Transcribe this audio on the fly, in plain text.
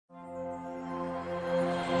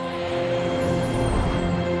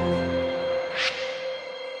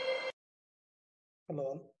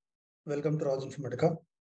Welcome to Raj Informatica.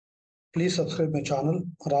 Please subscribe my channel,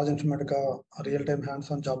 Raj Informatica Real-Time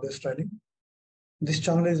Hands-on Job-Based Training. This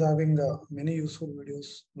channel is having many useful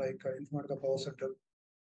videos like Informatica Powercenter,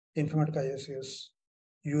 Informatica IICS,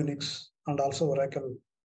 Unix, and also Oracle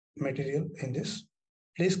material in this.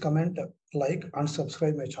 Please comment, like, and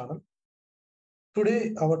subscribe my channel.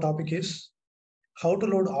 Today, our topic is how to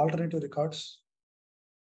load alternative records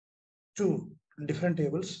to different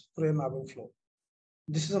tables through a mapping flow.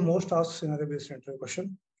 This is a most asked scenario-based interview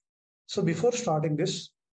question. So before starting this,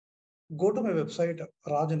 go to my website,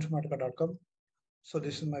 rajinformatica.com. So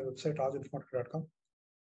this is my website, rajinformatica.com.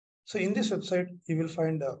 So in this website, you will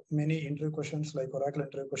find many interview questions like Oracle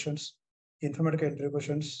interview questions, Informatica interview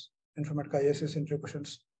questions, Informatica IICS interview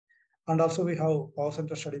questions. And also we have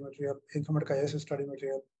Powercenter study material, Informatica IICS study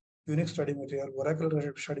material, Unix study material, Oracle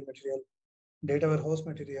study material, data warehouse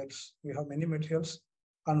materials. We have many materials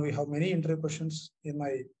and we have many interview questions in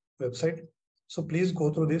my website. So please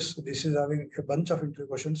go through this. This is having a bunch of interview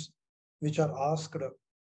questions which are asked,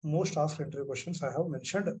 most asked interview questions I have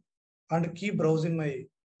mentioned, and keep browsing my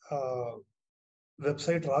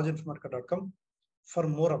website rajinformatica.com for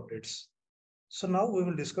more updates. So now we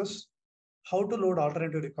will discuss how to load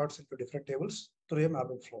alternative records into different tables through a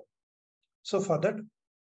mapping flow. So for that,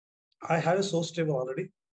 I have a source table already,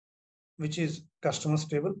 which is customers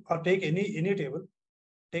table, or take any table,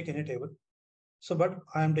 take any table. So, but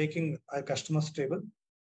I am taking a customers table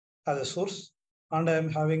as a source, and I am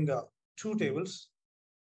having two tables,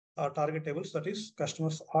 target tables, that is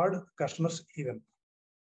customers odd, customers even.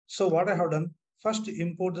 So what I have done, first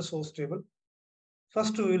import the source table.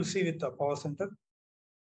 First we will see with the Powercenter.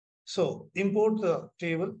 So import the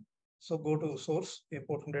table. So go to source,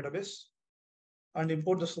 import from database, and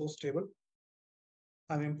import the source table.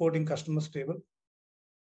 I'm importing customers table.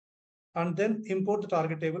 And then import the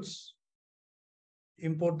target tables.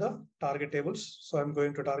 Import the target tables. So I'm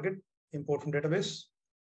going to target, import from database,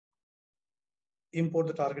 import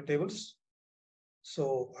the target tables.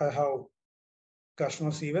 So I have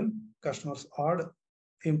customers even, customers odd,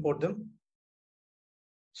 import them.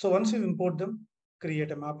 So once you import them,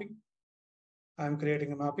 create a mapping. I'm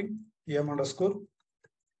creating a mapping, m underscore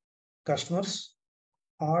customers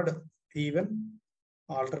odd, even,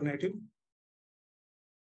 alternative.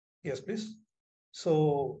 Yes, please.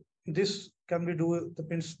 So this can be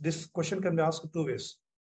this question can be asked two ways.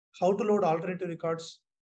 How to load alternative records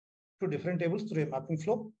to different tables through a mapping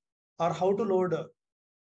flow, or how to load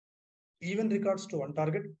even records to one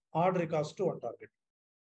target, odd records to one target.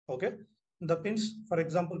 Okay. The pins, for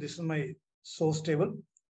example, this is my source table.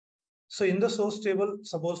 So in the source table,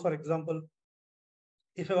 suppose, for example,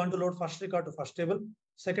 if I want to load first record to first table,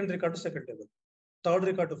 second record to second table, third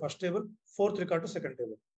record to first table, fourth record to second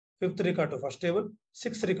table, fifth record to first table,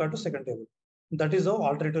 sixth record to second table. That is how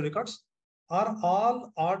alternative records are.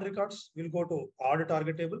 All odd records will go to odd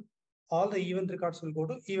target table. All the even records will go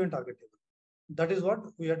to even target table. That is what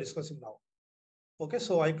we are discussing now. Okay,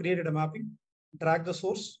 so I created a mapping, drag the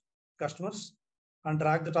source, customers, and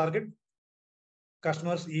drag the target,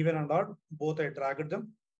 customers even and odd, both I dragged them.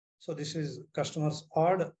 So this is customers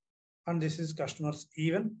odd and this is customers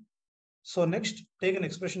even. So next, take an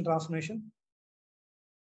expression transformation.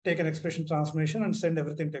 Take an expression transformation and send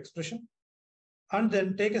everything to expression. And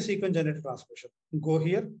then take a sequence generator transformation. Go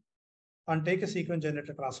here and take a sequence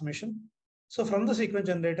generator transformation. So from the sequence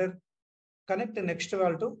generator, connect the next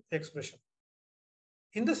value to expression.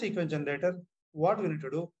 In the sequence generator, what we need to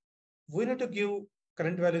do, we need to give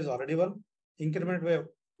current value is already 1, increment by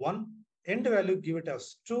 1, end value give it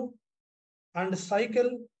as 2, and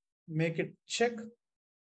cycle, make it check,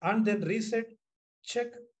 and then reset, check,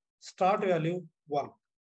 start value 1.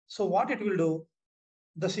 So what it will do,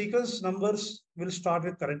 the sequence numbers will start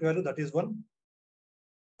with current value, that is 1.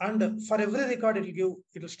 And for every record, it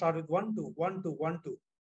will start with 1, 2, 1, 2, 1, 2.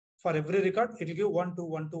 For every record, it will give 1, 2,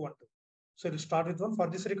 1, 2, 1, 2. So it will start with 1. For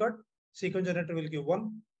this record, sequence generator will give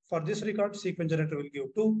 1. For this record, sequence generator will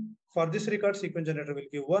give 2. For this record, sequence generator will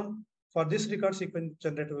give 1. For this record, sequence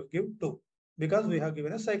generator will give 2. Because we have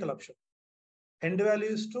given a cycle option. End value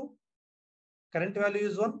is 2. Current value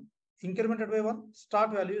is 1. Incremented by 1.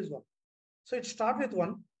 Start value is 1. So it starts with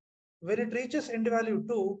 1. When it reaches end value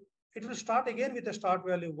 2, it will start again with a start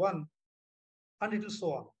value 1. And it will so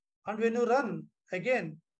on. And when you run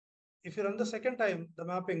again, if you run the second time, the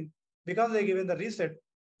mapping, because they given the reset,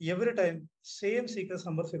 every time same sequence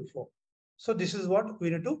numbers will flow. So this is what we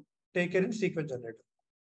need to take care in sequence generator.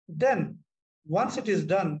 Then once it is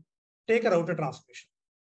done, take a router transformation.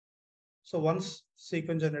 So once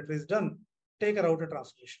sequence generator is done, take a router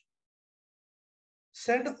transformation.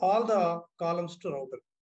 Send all the columns to router.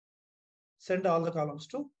 Send all the columns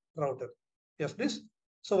to router. Yes, please.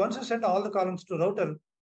 So once you send all the columns to router,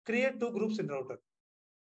 create two groups in router.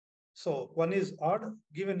 So one is odd,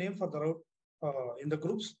 give a name for the route in the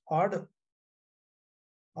groups, odd,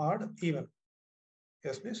 even.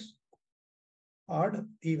 Yes, please. Odd,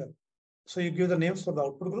 even. So you give the names for the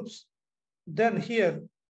output groups. Then here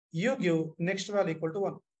you give next value equal to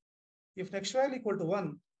 1. If next value equal to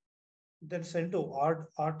 1, then send to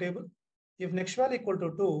odd table. If next value equal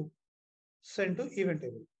to 2, send to even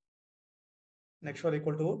table. Next value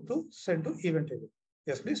equal to 2, send to even table.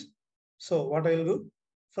 Yes, please. So what I will do,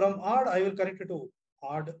 from odd, I will connect it to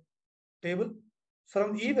odd table.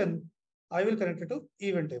 From even, I will connect it to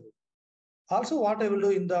even table. Also, what I will do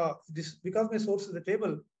in this, because my source is the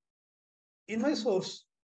table, in my source,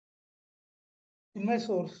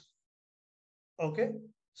 okay.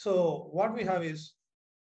 So what we have is,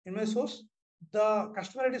 in my source, the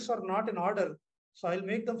customer IDs are not in order. So I'll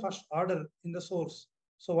make them first order in the source.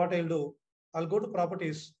 So what I'll do, I'll go to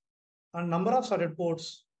properties and number of sorted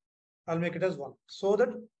ports, I'll make it as 1 so that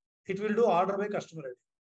it will do order by customer ID.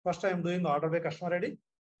 First, I am doing order by customer ID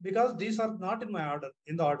because these are not in my order,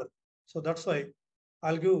 in the order. So that's why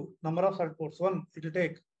I'll give number of sorted ports 1. It will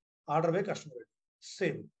take order by customer ID.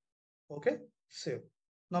 Save. Okay, save.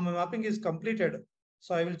 Now my mapping is completed.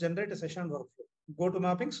 So I will generate a session workflow. Go to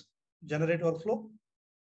mappings, generate workflow.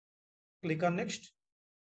 Click on next.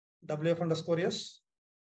 WF underscore yes.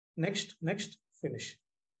 Next, finish.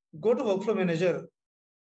 Go to workflow manager.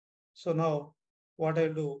 So now what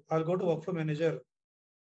I'll do, I'll go to workflow manager.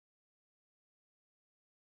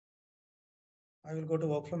 I will go to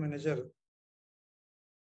workflow manager.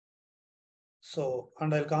 So,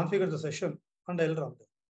 and I'll configure the session and I'll run it.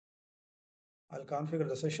 I'll configure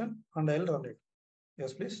the session and I'll run it.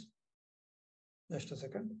 Yes, please. Just a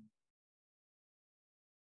second.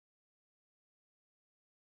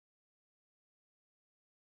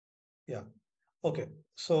 Yeah. Okay.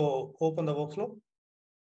 So open the workflow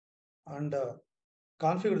and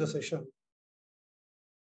configure the session.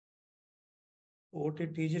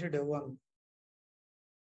 OTTGT dev1,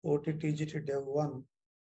 OTTGT dev1,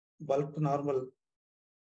 bulk to normal.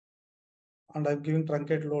 And I'm giving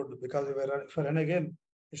truncate load because if I run again,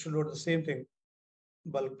 it should load the same thing,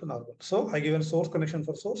 bulk to normal. So I given source connection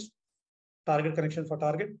for source, target connection for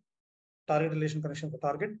target relation connection for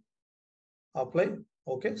target, apply,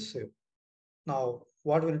 okay, save. Now,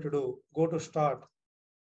 what we need to do, go to start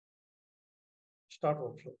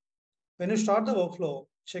workflow. When you start the workflow,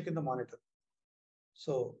 check in the monitor.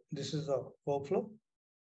 So this is the workflow.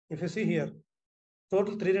 If you see here,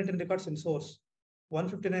 total 319 records in source,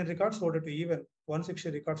 159 records loaded to even,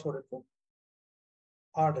 160 records loaded to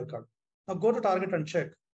odd record. Now go to target and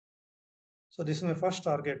check. So this is my first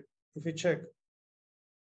target. If you check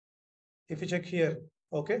here,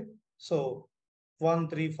 okay, so 1,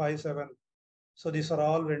 3, 5, 7. So these are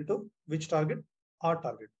all went to which target? Odd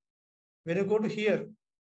target. When you go to here,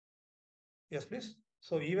 yes, please.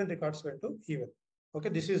 So even records went to even. Okay,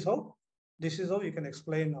 this is how you can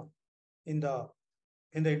explain in the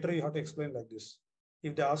interview. You have to explain like this.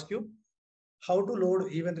 If they ask you how to load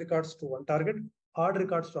even records to one target, odd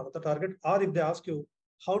records to another target, or if they ask you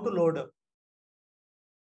how to load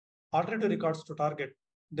alternative records to target,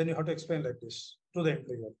 then you have to explain like this to the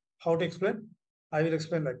interviewer. How to explain? I will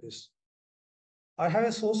explain like this. I have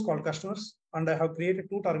a source called customers, and I have created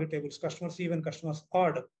two target tables, customers even, customers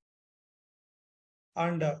odd.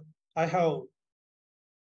 And I have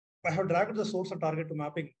dragged the source and target to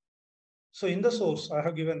mapping. So in the source, I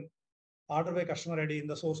have given order by customer ID in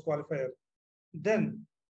the source qualifier. Then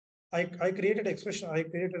I created expression. I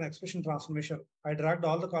created an expression transformation. I dragged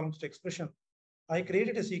all the columns to expression. I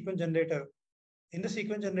created a sequence generator. In the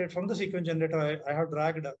sequence generator, from the sequence generator, I have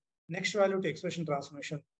dragged next value to expression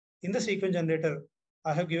transformation. In the sequence generator,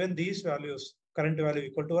 I have given these values, current value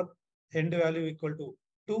equal to 1, end value equal to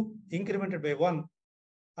 2, incremented by 1,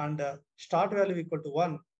 and start value equal to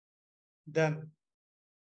 1. Then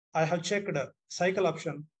I have checked cycle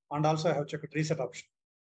option, and also I have checked reset option.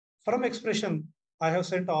 From expression, I have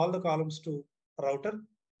sent all the columns to router.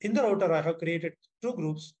 In the router, I have created two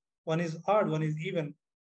groups. One is odd, one is even.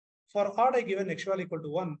 For odd, I given x value equal to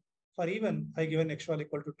 1. For even, I given x value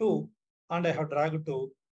equal to 2. And I have dragged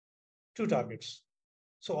to two targets.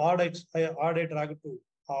 So odd, I dragged to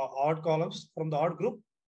odd columns. From the odd group,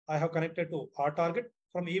 I have connected to odd target.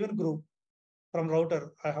 From even group, from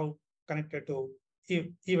router, I have connected to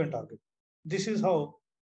even target. This is how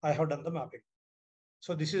I have done the mapping.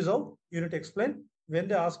 So this is how you need to explain when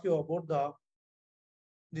they ask you about the.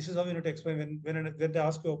 This is how you need to explain when they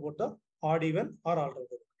ask you about the odd, even, or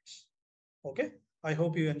alternative. Okay. I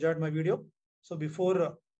hope you enjoyed my video. So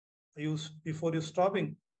before you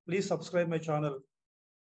stopping, please subscribe my channel,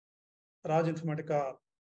 Raj Informatica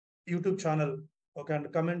YouTube channel. Okay,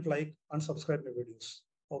 and comment, like, and subscribe my videos.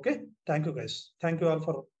 Okay, thank you guys. Thank you all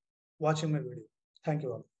for watching my video. Thank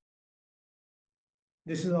you all.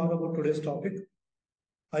 This is all about today's topic.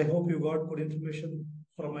 I hope you got good information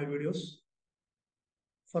from my videos.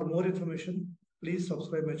 For more information, please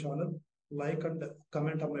subscribe my channel, like and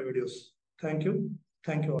comment on my videos. Thank you.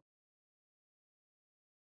 Thank you all.